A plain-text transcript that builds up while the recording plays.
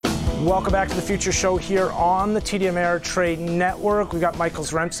Welcome back to the Future Show here on the TD Ameritrade Network. We've got Michael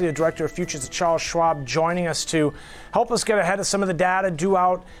Zaremski, the Director of Futures at Charles Schwab, joining us to help us get ahead of some of the data due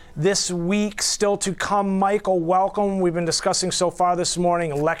out this week. Still to come. Michael, welcome. We've been discussing so far this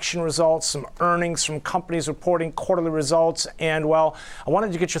morning election results, some earnings from companies reporting quarterly results, and, well, I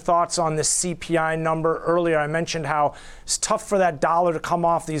wanted to get your thoughts on this CPI number. Earlier I mentioned how it's tough for that dollar to come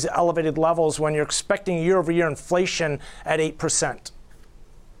off these elevated levels when you're expecting year-over-year inflation at 8%.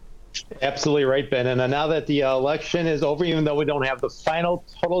 Absolutely right, Ben. And now that the election is over, even though we don't have the final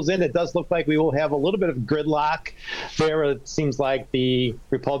totals in, it does look like we will have a little bit of gridlock there. It seems like the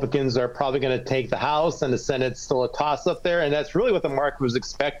Republicans are probably going to take the House, and the Senate's still a toss-up there. And that's really what the market was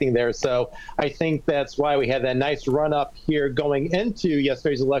expecting there. So I think that's why we had that nice run-up here going into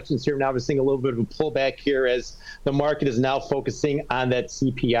yesterday's elections here. Now we're seeing a little bit of a pullback here as the market is now focusing on that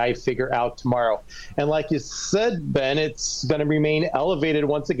CPI figure out tomorrow. And like you said, Ben, it's going to remain elevated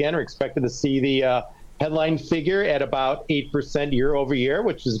once again. We're expected to see the headline figure at about 8% year over year,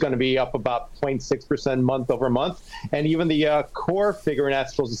 which is going to be up about 0.6% month over month. And even the core figure, we're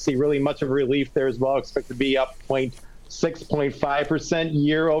not supposed to see really much of a relief there as well. Expected to be up 6.5%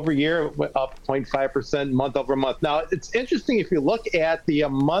 year over year, up 0.5% month over month. Now, it's interesting if you look at the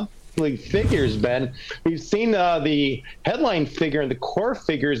monthly figures, Ben. We've seen the headline figure and the core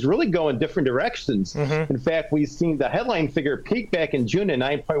figures really go in different directions. In fact, we've seen the headline figure peak back in June at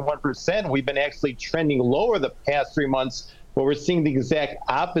 9.1%. We've been actually trending lower the past 3 months, but we're seeing the exact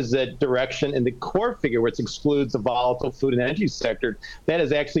opposite direction in the core figure, which excludes the volatile food and energy sector. That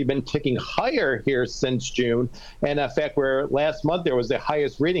has actually been ticking higher here since June. And in fact, where last month there was the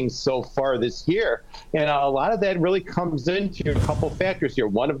highest reading so far this year. And a lot of that really comes into a couple factors here.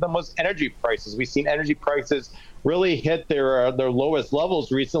 One of them was energy prices. We've seen energy prices really hit their lowest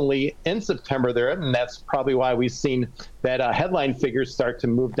levels recently in September there, and that's probably why we've seen that headline figures start to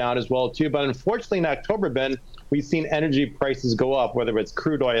move down as well too. But unfortunately in October, Ben, we've seen energy prices go up, whether it's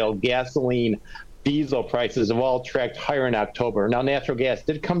crude oil, gasoline, diesel prices have all tracked higher in October. Now natural gas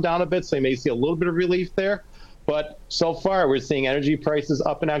did come down a bit, so you may see a little bit of relief there. But so far, we're seeing energy prices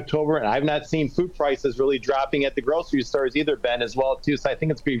up in October, and I've not seen food prices really dropping at the grocery stores either, Ben, as well, too. So I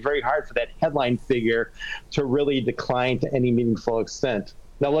think it's going to be very hard for that headline figure to really decline to any meaningful extent.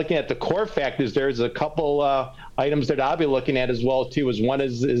 Now, looking at the core factors, there's a couple items that I'll be looking at as well, too. One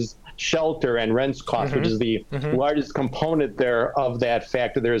is shelter and rent costs, which is the largest component there of that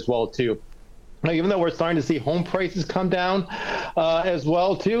factor there as well, too. Now, even though we're starting to see home prices come down as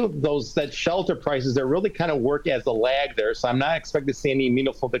well, too, that shelter prices, they really kind of work as a lag there. So I'm not expecting to see any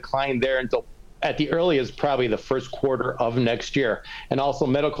meaningful decline there until at the earliest, probably the first quarter of next year. And also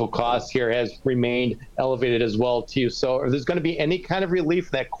medical costs here has remained elevated as well, too. So if there's going to be any kind of relief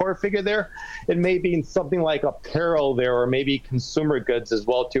in that core figure there, it may be in something like apparel there or maybe consumer goods as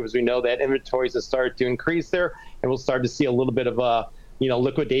well, too, as we know that inventories have started to increase there. And we'll start to see a little bit of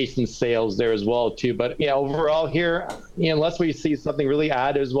liquidation sales there as well, too. But yeah, overall here, unless we see something really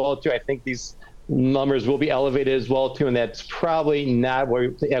odd as well, too, I think these numbers will be elevated as well, too, and that's probably not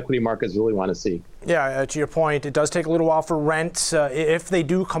where the equity markets really want to see. Yeah, to your point, it does take a little while for rents, if they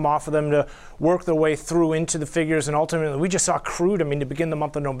do come off of them, to work their way through into the figures. And ultimately, we just saw crude, to begin the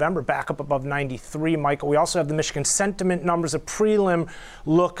month of November, back up above 93, Michael. We also have the Michigan sentiment numbers, a prelim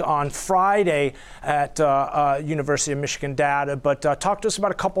look on Friday at University of Michigan data. But talk to us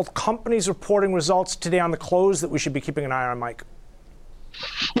about a couple of companies reporting results today on the close that we should be keeping an eye on, Mike.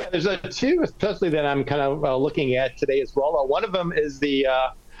 Yeah, there's two especially that I'm kind of looking at today as well. One of them is the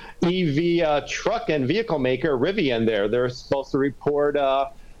EV truck and vehicle maker Rivian there. They're supposed to report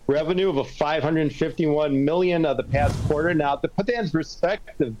revenue of $551 million of the past quarter. Now, to put that in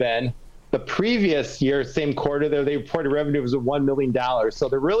perspective, Ben, the previous year, same quarter there, they reported revenue was $1 million. So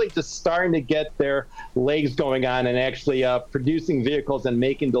they're really just starting to get their legs going on and actually producing vehicles and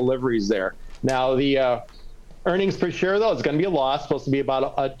making deliveries there. Now, the earnings per share, though, is going to be a loss, supposed to be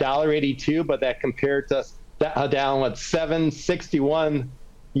about $1.82, but that compared to down at $7.61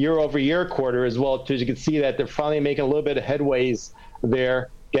 year over year quarter as well, too. As you can see that they're finally making a little bit of headways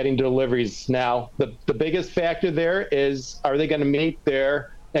there, getting deliveries. Now, the biggest factor there is, are they going to meet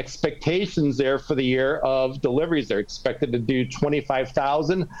their expectations there for the year of deliveries? They're expected to do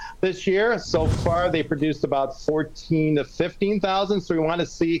 25,000 this year. So far, they produced about 14 to 15,000. So we want to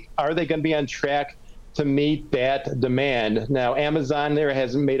see, are they going to be on track to meet that demand? Now, Amazon there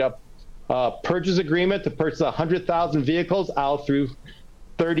has made a purchase agreement to purchase 100,000 vehicles out through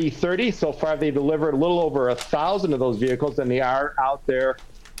 2030. So far, they delivered a little over 1,000 of those vehicles, and they are out there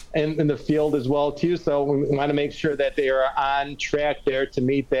in the field as well, too. So we want to make sure that they are on track there to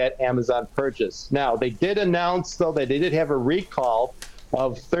meet that Amazon purchase. Now, they did announce, though, that they did have a recall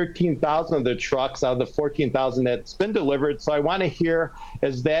of 13,000 of the trucks out of the 14,000 that's been delivered. So I want to hear,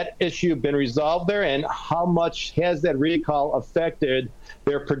 has that issue been resolved there, and how much has that recall affected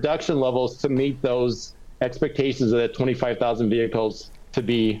their production levels to meet those expectations of that 25,000 vehicles to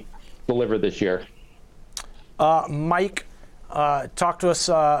be delivered this year? Mike, talk to us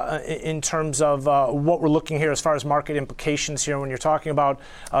in terms of what we're looking here as far as market implications here when you're talking about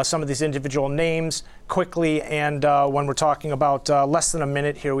some of these individual names quickly, and when we're talking about less than a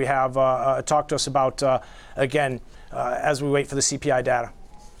minute here, we have talk to us about, again, as we wait for the CPI data.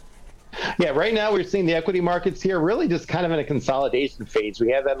 Yeah, right now we're seeing the equity markets here really just kind of in a consolidation phase. We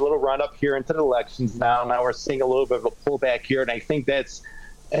have that little run up here into the elections now. Now we're seeing a little bit of a pullback here, and I think that's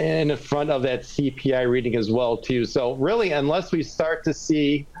in front of that CPI reading as well, too. So really, unless we start to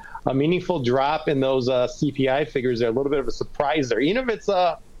see a meaningful drop in those CPI figures, they're a little bit of a surprise there. Even if it's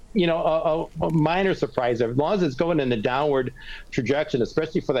a minor surprise, as long as it's going in a downward trajectory,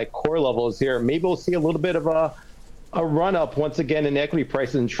 especially for that core levels here, maybe we'll see a little bit of a run up once again in equity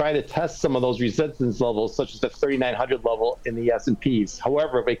prices and try to test some of those resistance levels, such as the 3,900 level in the S&Ps.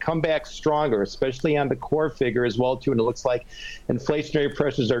 However, if they come back stronger, especially on the core figure as well too, and it looks like inflationary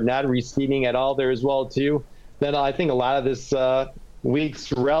pressures are not receding at all there as well too, then I think a lot of this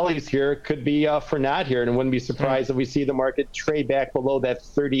week's rallies here could be for naught here, and I wouldn't be surprised if we see the market trade back below that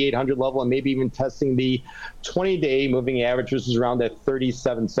 3,800 level and maybe even testing the 20-day moving average, which is around that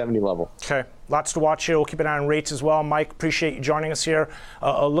 3,770 level. Okay, lots to watch here. We'll keep an eye on rates as well. Mike, appreciate you joining us here.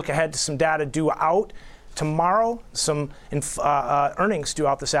 A look ahead to some data due out tomorrow, some earnings due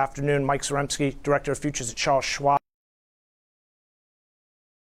out this afternoon. Mike Zaremski, Director of Futures at Charles Schwab.